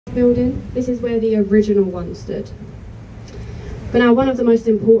building. This is where the original one stood. But now one of the most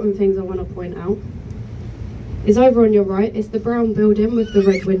important things I want to point out is over on your right. It's the brown building with the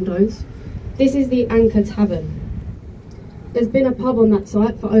red windows. This is the Anchor Tavern. There's been a pub on that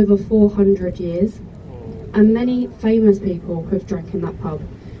site for over 400 years, and many famous people have drank in that pub.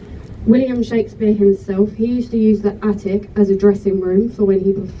 William Shakespeare himself, he used to use the attic as a dressing room for when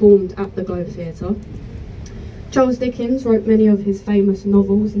he performed at the Globe Theatre. Charles Dickens wrote many of his famous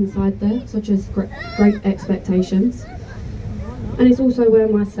novels inside there, such as Great Expectations. And it's also where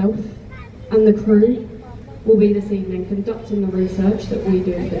myself and the crew will be this evening conducting the research that we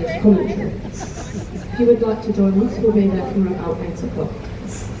do for this commentary. If you would like to join us, we'll be there from about 8 o'clock.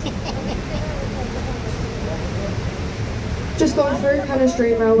 Just gone through Cannon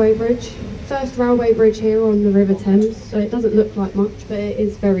Street Railway Bridge. First railway bridge here on the River Thames, so it doesn't look like much, but it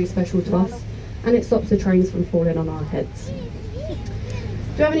is very special to us, and it stops the trains from falling on our heads. Do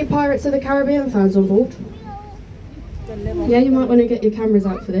you have any Pirates of the Caribbean fans on board? Yeah, you might want to get your cameras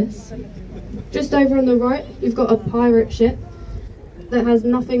out for this. Just over on the right, you've got a pirate ship that has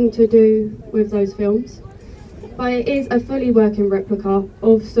nothing to do with those films, but it is a fully working replica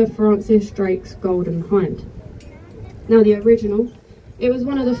of Sir Francis Drake's Golden Hind. Now the original, it was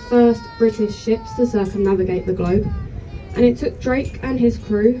one of the first British ships to circumnavigate the globe, and it took Drake and his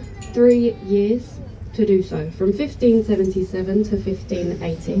crew 3 years to do so, from 1577 to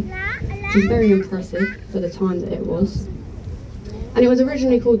 1580, which is very impressive for the time that it was. And it was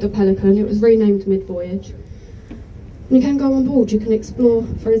originally called the Pelican. It was renamed mid-voyage. And you can go on board, you can explore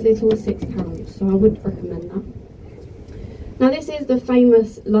for as little as £6, so I would recommend that. Now this is the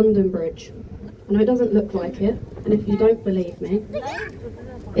famous London Bridge. I know it doesn't look like it, and if you don't believe me,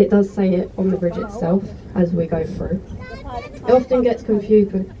 it does say it on the bridge itself as we go through. It often gets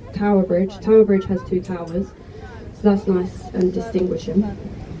confused with Tower Bridge. Tower Bridge has 2 towers, so that's nice and distinguishing.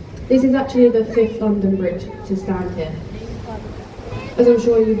 This is actually the 5th London Bridge to stand here. As I'm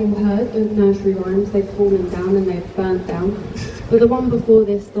sure you've all heard, the nursery rhymes, they've fallen down and they've burnt down, but the one before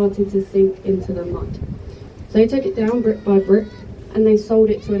this started to sink into the mud. So they took it down brick by brick, and they sold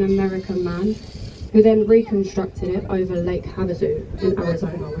it to an American man, who then reconstructed it over Lake Havasu in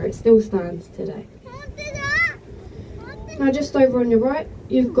Arizona, where it still stands today. Now just over on your right,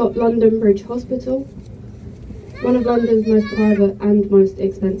 you've got London Bridge Hospital, one of London's most private and most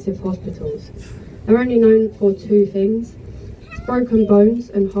expensive hospitals. They're only known for 2 things: broken bones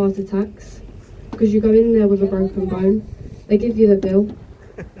and heart attacks, because you go in there with a broken bone, they give you the bill,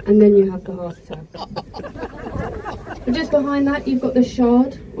 and then you have the heart attack. But just behind that, you've got the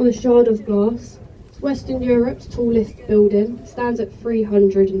Shard, or the Shard of Glass. It's Western Europe's tallest building, stands at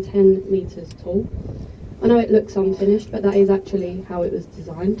 310 metres tall. I know it looks unfinished, but that is actually how it was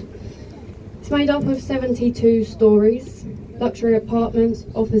designed. It's made up of 72 stories, luxury apartments,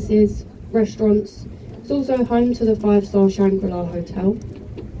 offices, restaurants. It's also home to the 5-star Shangri-La Hotel.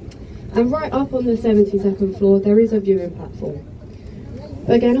 And right up on the 72nd floor, there is a viewing platform.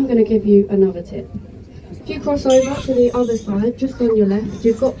 But again, I'm going to give you another tip. If you cross over to the other side, just on your left,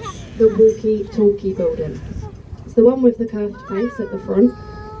 you've got the walkie-talkie building. It's the one with the curved face at the front.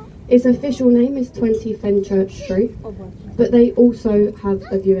 Its official name is 20 Fenchurch Street, but they also have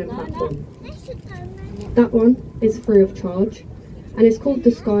a viewing platform. That one is free of charge, and it's called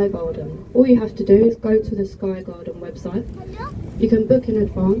the Sky Garden. All you have to do is go to the Sky Garden website. You can book in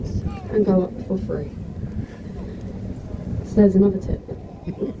advance and go up for free. So there's another tip.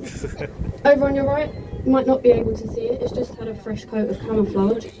 Over on your right, you might not be able to see it, it's just had a fresh coat of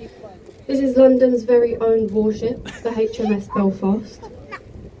camouflage. This is London's very own warship, the HMS Belfast.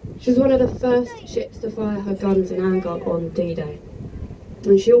 She was one of the first ships to fire her guns in anger on D-Day.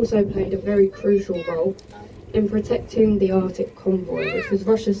 And she also played a very crucial role in protecting the Arctic convoy, which was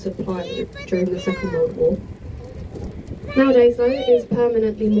Russia's supply route during the Second World War. Nowadays though, it is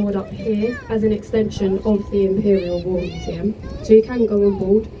permanently moored up here as an extension of the Imperial War Museum, so you can go on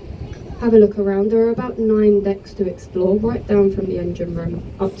board, have a look around. There are about 9 decks to explore, right down from the engine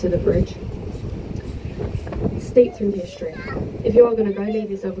room up to the bridge. Steeped in history. If you are going to go, leave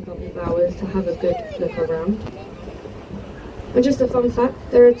yourself a couple of hours to have a good look around. And just a fun fact,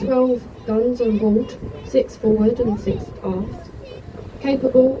 there are 12 guns on board, 6 forward and 6 aft,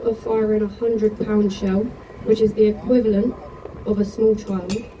 capable of firing a 100-pound shell, which is the equivalent of a small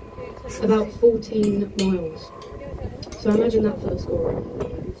child, about 14 miles. So imagine that for the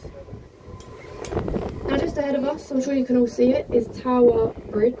scoring. Now just ahead of us, I'm sure you can all see it, is Tower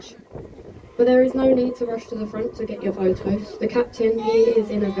Bridge. But there is no need to rush to the front to get your photos. The captain, he is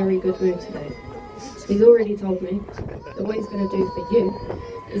in a very good mood today. He's already told me that what he's going to do for you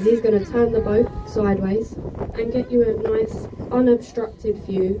is he's going to turn the boat sideways and get you a nice unobstructed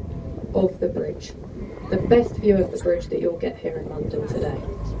view of the bridge. The best view of the bridge that you'll get here in London today.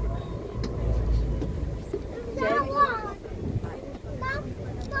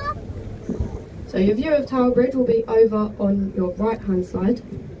 So your view of Tower Bridge will be over on your right hand side.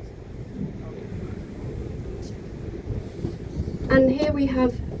 And here we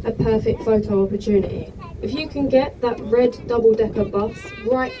have a perfect photo opportunity. If you can get that red double-decker bus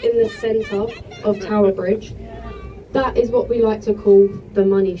right in the centre of Tower Bridge, that is what we like to call the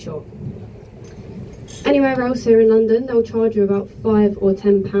money shot. Anywhere else here in London, they'll charge you about £5 or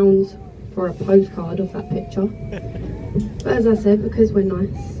 £10 for a postcard of that picture. But as I said, because we're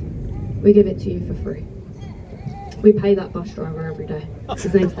nice, we give it to you for free. We pay that bus driver every day.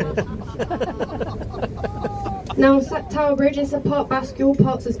 His name's Dave. Now, Tower Bridge is a part bascule,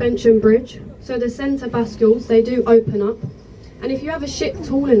 part suspension bridge. So the centre bascules, they do open up. And if you have a ship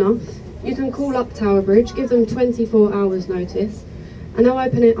tall enough, you can call up Tower Bridge, give them 24 hours notice, and they'll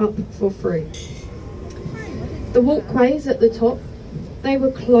open it up for free. The walkways at the top, they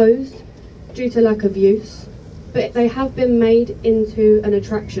were closed due to lack of use, but they have been made into an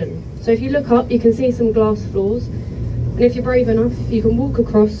attraction. So if you look up, you can see some glass floors, and if you're brave enough, you can walk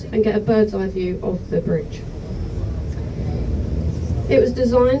across and get a bird's eye view of the bridge. It was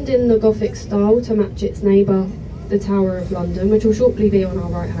designed in the Gothic style to match its neighbour, the Tower of London, which will shortly be on our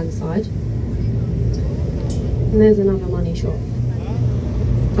right hand side. And there's another money shot.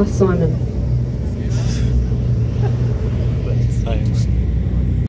 That's Simon.